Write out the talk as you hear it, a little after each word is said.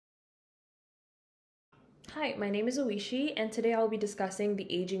Hi, my name is Oishi, and today I'll be discussing the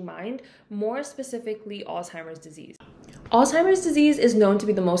aging mind, more specifically Alzheimer's disease. Alzheimer's disease is known to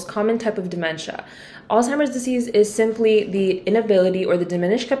be the most common type of dementia. Alzheimer's disease is simply the inability or the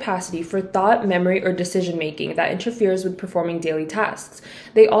diminished capacity for thought, memory, or decision making that interferes with performing daily tasks.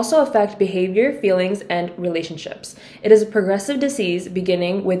 They also affect behavior, feelings, and relationships. It is a progressive disease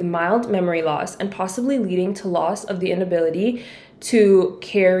beginning with mild memory loss and possibly leading to loss of the inability to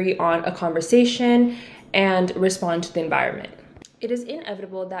carry on a conversation and respond to the environment. It is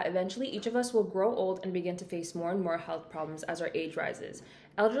inevitable that eventually each of us will grow old and begin to face more and more health problems as our age rises.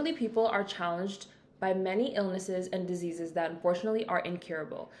 Elderly people are challenged by many illnesses and diseases that unfortunately are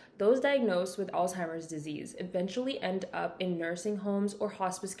incurable. Those diagnosed with Alzheimer's disease eventually end up in nursing homes or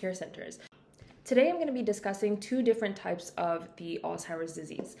hospice care centers. Today I'm going to be discussing two different types of the Alzheimer's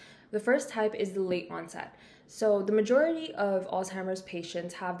disease. The first type is the late onset. So the majority of Alzheimer's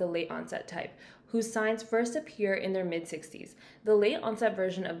patients have the late onset type, whose signs first appear in their mid-60s. The late onset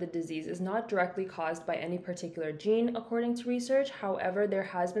version of the disease is not directly caused by any particular gene, according to research. However, there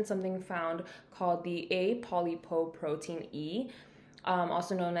has been something found called the apolipoprotein E,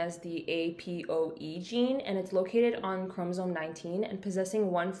 also known as the APOE gene, and it's located on chromosome 19, and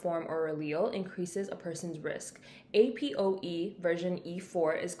possessing one form or allele increases a person's risk. APOE version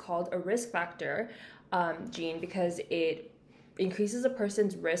E4 is called a risk factor gene because it increases a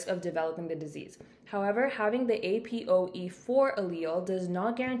person's risk of developing the disease. However, having the APOE4 allele does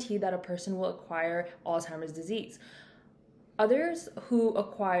not guarantee that a person will acquire Alzheimer's disease. Others who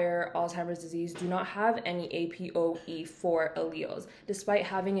acquire Alzheimer's disease do not have any APOE4 alleles, despite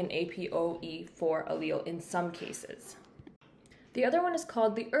having an APOE4 allele in some cases. The other one is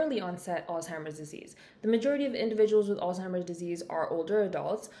called the early onset Alzheimer's disease. The majority of individuals with Alzheimer's disease are older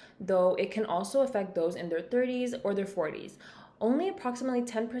adults, though it can also affect those in their 30s or their 40s. Only approximately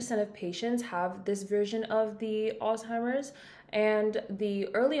 10% of patients have this version of the Alzheimer's, and the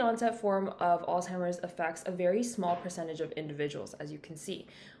early onset form of Alzheimer's affects a very small percentage of individuals, as you can see.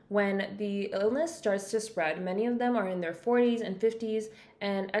 When the illness starts to spread, many of them are in their 40s and 50s,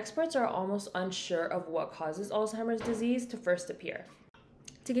 and experts are almost unsure of what causes Alzheimer's disease to first appear.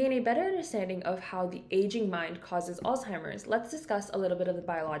 To gain a better understanding of how the aging mind causes Alzheimer's, let's discuss a little bit of the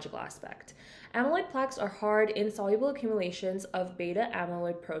biological aspect. Amyloid plaques are hard, insoluble accumulations of beta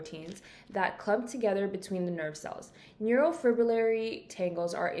amyloid proteins that clump together between the nerve cells. Neurofibrillary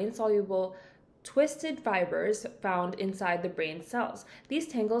tangles are insoluble, twisted fibers found inside the brain cells. These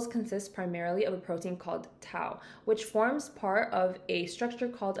tangles consist primarily of a protein called tau, which forms part of a structure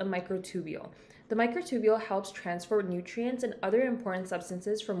called a microtubule. The microtubule helps transfer nutrients and other important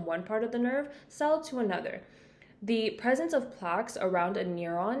substances from one part of the nerve cell to another. The presence of plaques around a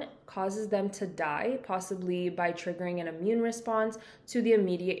neuron causes them to die, possibly by triggering an immune response to the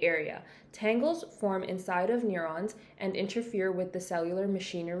immediate area. Tangles form inside of neurons and interfere with the cellular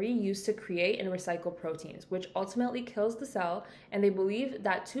machinery used to create and recycle proteins, which ultimately kills the cell, and they believe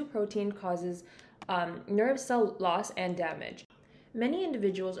that two protein causes nerve cell loss and damage. Many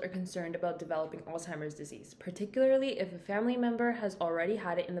individuals are concerned about developing Alzheimer's disease, particularly if a family member has already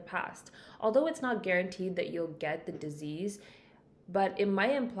had it in the past. Although it's not guaranteed that you'll get the disease, but it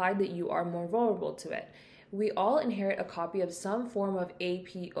might imply that you are more vulnerable to it. We all inherit a copy of some form of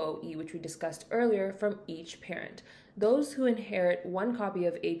APOE, which we discussed earlier, from each parent. Those who inherit one copy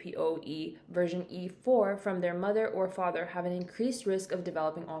of APOE version E4 from their mother or father have an increased risk of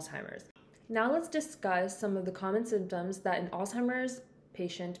developing Alzheimer's. Now let's discuss some of the common symptoms that an Alzheimer's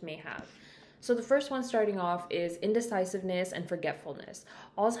patient may have. So the first one starting off is indecisiveness and forgetfulness.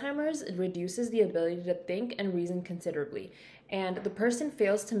 Alzheimer's reduces the ability to think and reason considerably, and the person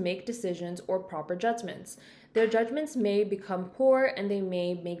fails to make decisions or proper judgments. Their judgments may become poor, and they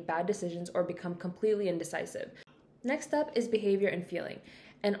may make bad decisions or become completely indecisive. Next up is behavior and feeling.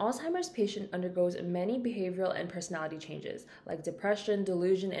 An Alzheimer's patient undergoes many behavioral and personality changes, like depression,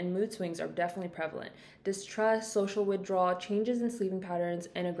 delusion, and mood swings are definitely prevalent. Distrust, social withdrawal, changes in sleeping patterns,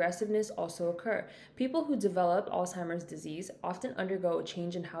 and aggressiveness also occur. People who develop Alzheimer's disease often undergo a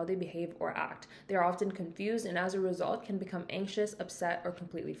change in how they behave or act. They are often confused and as a result can become anxious, upset, or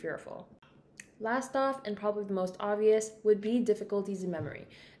completely fearful. Last off, and probably the most obvious, would be difficulties in memory.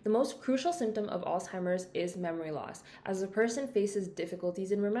 The most crucial symptom of Alzheimer's is memory loss, as a person faces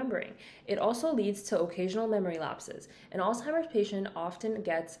difficulties in remembering. It also leads to occasional memory lapses. An Alzheimer's patient often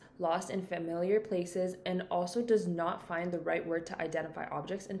gets lost in familiar places and also does not find the right word to identify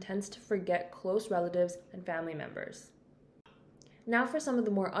objects and tends to forget close relatives and family members. Now for some of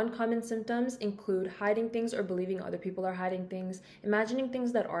the more uncommon symptoms include hiding things or believing other people are hiding things, imagining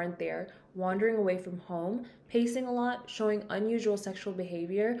things that aren't there, wandering away from home, pacing a lot, showing unusual sexual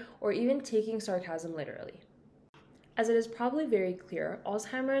behavior, or even taking sarcasm literally. As it is probably very clear,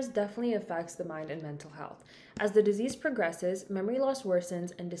 Alzheimer's definitely affects the mind and mental health. As the disease progresses, memory loss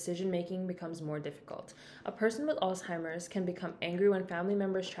worsens and decision-making becomes more difficult. A person with Alzheimer's can become angry when family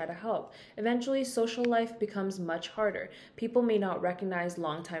members try to help. Eventually, social life becomes much harder. People may not recognize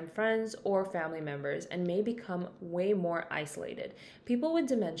longtime friends or family members and may become way more isolated. People with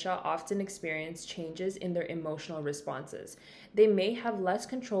dementia often experience changes in their emotional responses. They may have less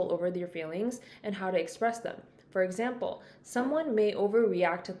control over their feelings and how to express them. For example, someone may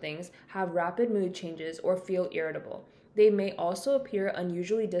overreact to things, have rapid mood changes, or feel irritable. They may also appear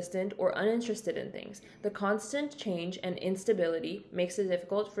unusually distant or uninterested in things. The constant change and instability makes it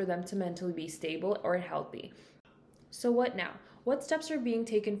difficult for them to mentally be stable or healthy. So what now? What steps are being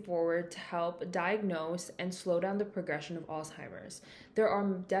taken forward to help diagnose and slow down the progression of Alzheimer's? There are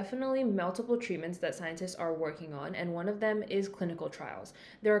definitely multiple treatments that scientists are working on, and one of them is clinical trials.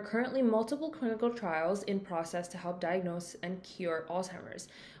 There are currently multiple clinical trials in process to help diagnose and cure Alzheimer's.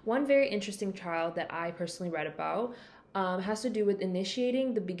 One very interesting trial that I personally read about has to do with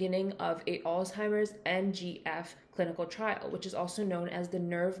initiating the beginning of a Alzheimer's NGF clinical trial, which is also known as the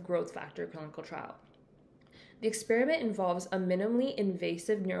nerve growth factor clinical trial. The experiment involves a minimally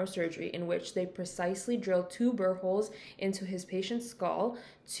invasive neurosurgery in which they precisely drill 2 burr holes into his patient's skull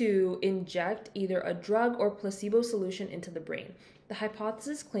to inject either a drug or placebo solution into the brain. The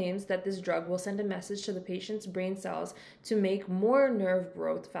hypothesis claims that this drug will send a message to the patient's brain cells to make more nerve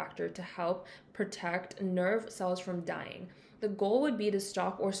growth factor to help protect nerve cells from dying. The goal would be to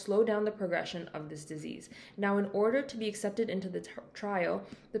stop or slow down the progression of this disease. Now, in order to be accepted into the trial,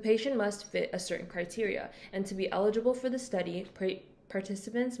 the patient must fit a certain criteria, and to be eligible for the study,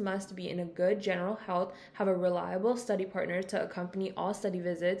 participants must be in a good general health, have a reliable study partner to accompany all study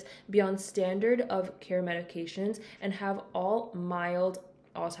visits, be on standard of care medications, and have all mild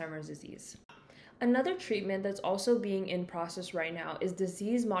Alzheimer's disease. Another treatment that's also being in process right now is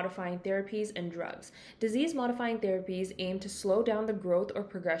disease-modifying therapies and drugs. Disease-modifying therapies aim to slow down the growth or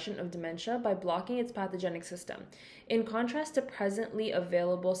progression of dementia by blocking its pathogenic system. In contrast to presently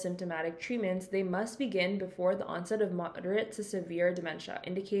available symptomatic treatments, they must begin before the onset of moderate to severe dementia,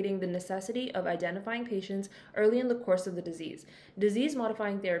 indicating the necessity of identifying patients early in the course of the disease.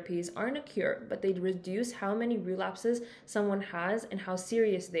 Disease-modifying therapies aren't a cure, but they reduce how many relapses someone has and how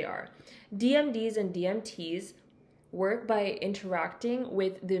serious they are. DMDs and DMTs work by interacting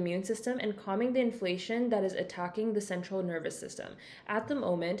with the immune system and calming the inflammation that is attacking the central nervous system. At the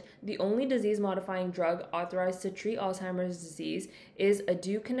moment, the only disease-modifying drug authorized to treat Alzheimer's disease is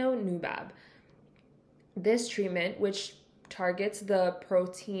aducanumab. This treatment, which targets the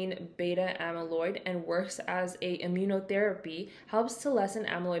protein beta amyloid and works as a immunotherapy, helps to lessen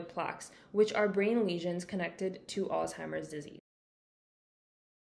amyloid plaques, which are brain lesions connected to Alzheimer's disease.